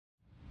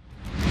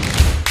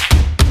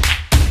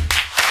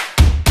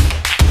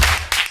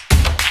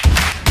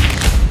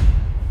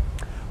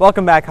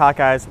Welcome back,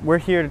 Hawkeyes. We're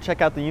here to check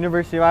out the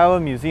University of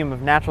Iowa Museum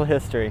of Natural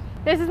History.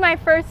 This is my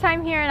first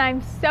time here and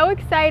I'm so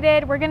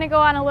excited. We're gonna go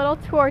on a little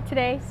tour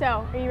today,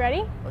 so are you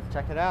ready? Let's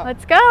check it out.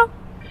 Let's go.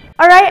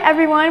 All right,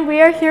 everyone, we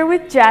are here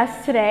with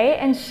Jess today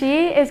and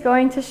she is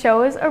going to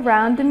show us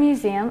around the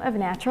Museum of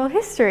Natural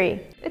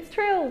History. It's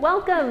true.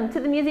 Welcome to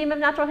the Museum of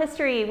Natural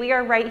History. We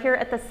are right here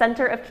at the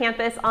center of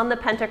campus on the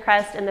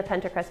Pentacrest in the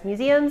Pentacrest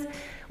Museums.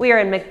 We are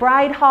in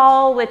Macbride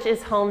Hall, which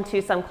is home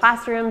to some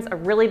classrooms, a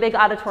really big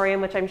auditorium,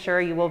 which I'm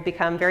sure you will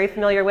become very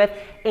familiar with,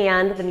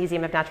 and the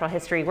Museum of Natural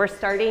History. We're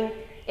starting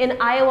in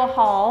Iowa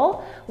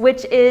Hall,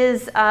 which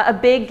is a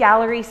big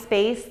gallery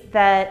space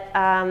that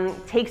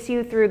takes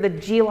you through the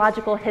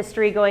geological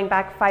history going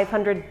back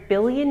 500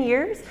 billion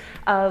years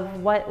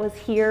of what was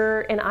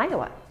here in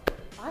Iowa.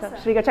 Awesome. So,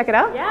 should we go check it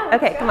out? Yeah,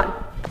 okay, come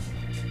on.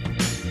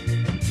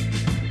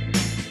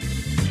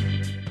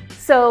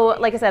 So,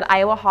 like I said,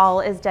 Iowa Hall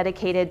is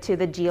dedicated to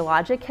the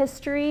geologic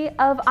history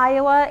of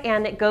Iowa,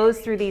 and it goes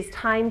through these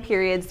time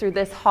periods through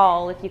this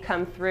hall if you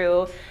come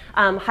through,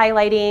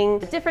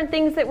 highlighting different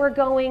things that were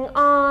going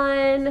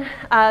on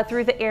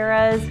through the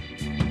eras.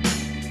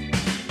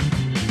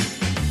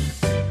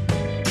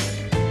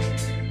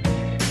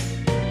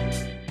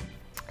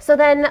 So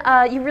then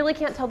you really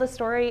can't tell the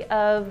story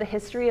of the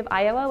history of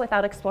Iowa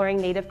without exploring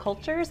Native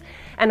cultures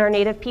and our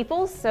Native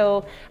peoples.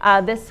 So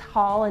this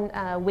hall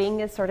and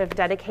wing is sort of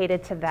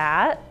dedicated to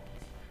that.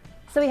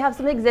 So we have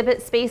some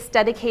exhibit space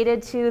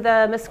dedicated to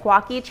the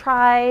Meskwaki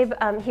tribe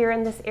here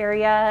in this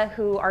area,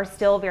 who are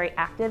still very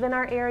active in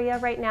our area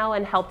right now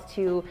and helped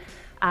to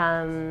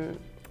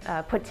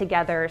put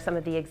together some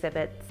of the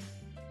exhibits.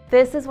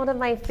 This is one of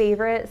my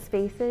favorite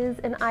spaces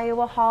in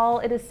Iowa Hall.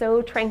 It is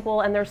so tranquil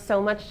and there's so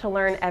much to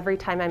learn. Every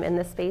time I'm in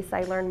this space,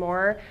 I learn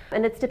more.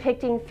 And it's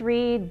depicting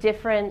three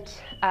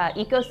different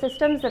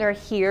ecosystems that are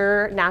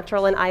here,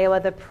 natural in Iowa: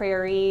 the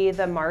prairie,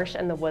 the marsh,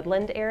 and the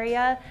woodland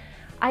area.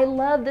 I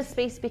love this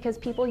space because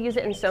people use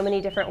it in so many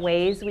different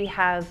ways. We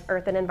have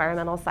earth and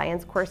environmental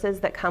science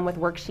courses that come with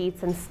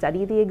worksheets and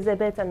study the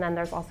exhibits, and then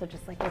there's also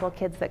just like little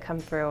kids that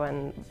come through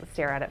and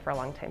stare at it for a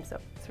long time. So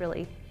it's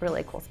really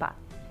a cool spot.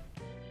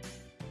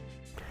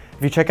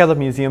 If you check out the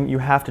museum, you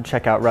have to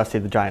check out Rusty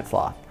the giant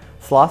sloth.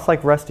 Sloths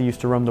like Rusty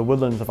used to roam the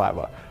woodlands of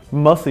Iowa.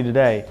 Mostly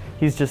today,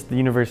 he's just the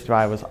University of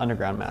Iowa's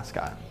underground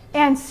mascot.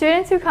 And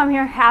students who come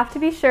here have to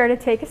be sure to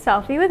take a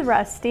selfie with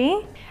Rusty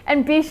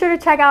and be sure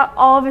to check out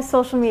all of his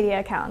social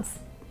media accounts.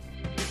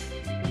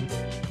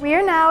 We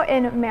are now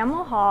in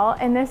Mammal Hall,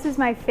 and this is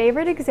my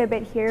favorite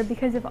exhibit here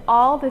because of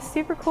all the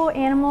super cool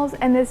animals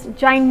and this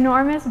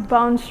ginormous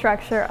bone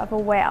structure of a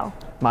whale.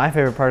 My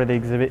favorite part of the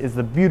exhibit is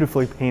the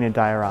beautifully painted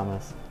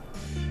dioramas.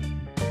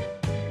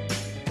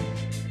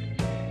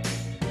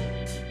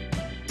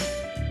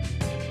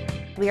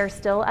 We are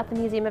still at the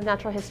Museum of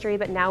Natural History,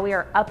 but now we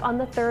are up on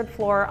the third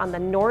floor on the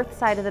north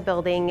side of the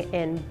building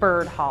in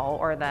Bird Hall,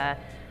 or the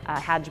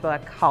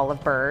Hadgebuck Hall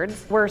of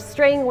Birds. We're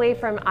straying away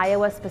from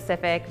Iowa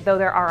specific, though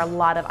there are a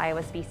lot of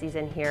Iowa species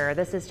in here.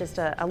 This is just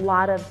a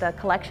lot of the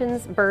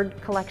collections, bird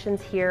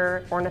collections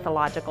here,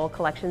 ornithological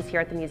collections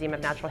here at the Museum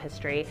of Natural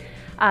History.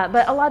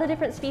 But a lot of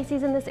different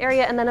species in this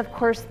area, and then of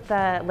course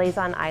the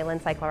Laysan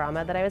Island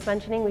cyclorama that I was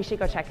mentioning. We should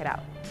go check it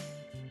out.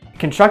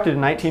 Constructed in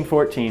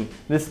 1914,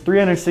 this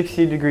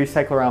 360-degree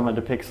cyclorama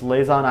depicts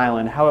Laysan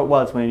Island, how it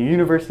was when a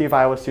University of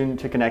Iowa student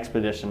took an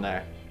expedition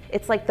there.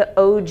 It's like the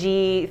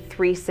OG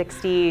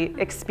 360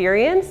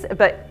 experience,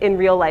 but in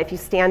real life. You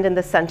stand in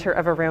the center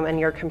of a room and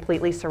you're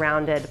completely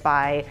surrounded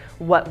by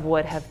what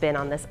would have been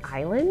on this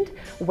island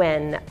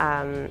when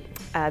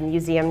a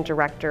museum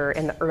director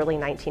in the early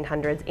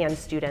 1900s and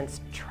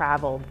students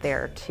traveled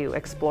there to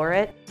explore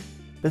it.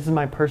 This is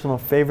my personal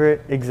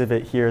favorite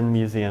exhibit here in the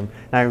museum,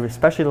 and I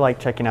especially like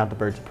checking out the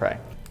birds of prey.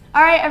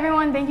 All right,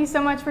 everyone, thank you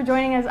so much for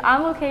joining us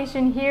on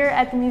location here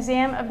at the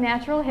Museum of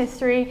Natural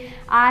History.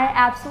 I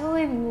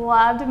absolutely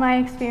loved my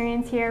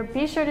experience here.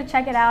 Be sure to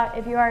check it out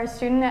if you are a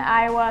student at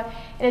Iowa.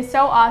 It is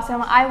so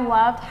awesome. I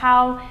loved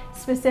how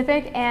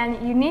specific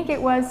and unique it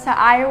was to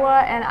Iowa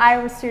and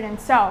Iowa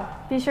students, so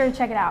be sure to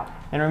check it out.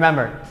 And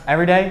remember,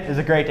 every day is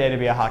a great day to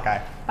be a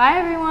Hawkeye. Bye,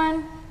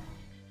 everyone.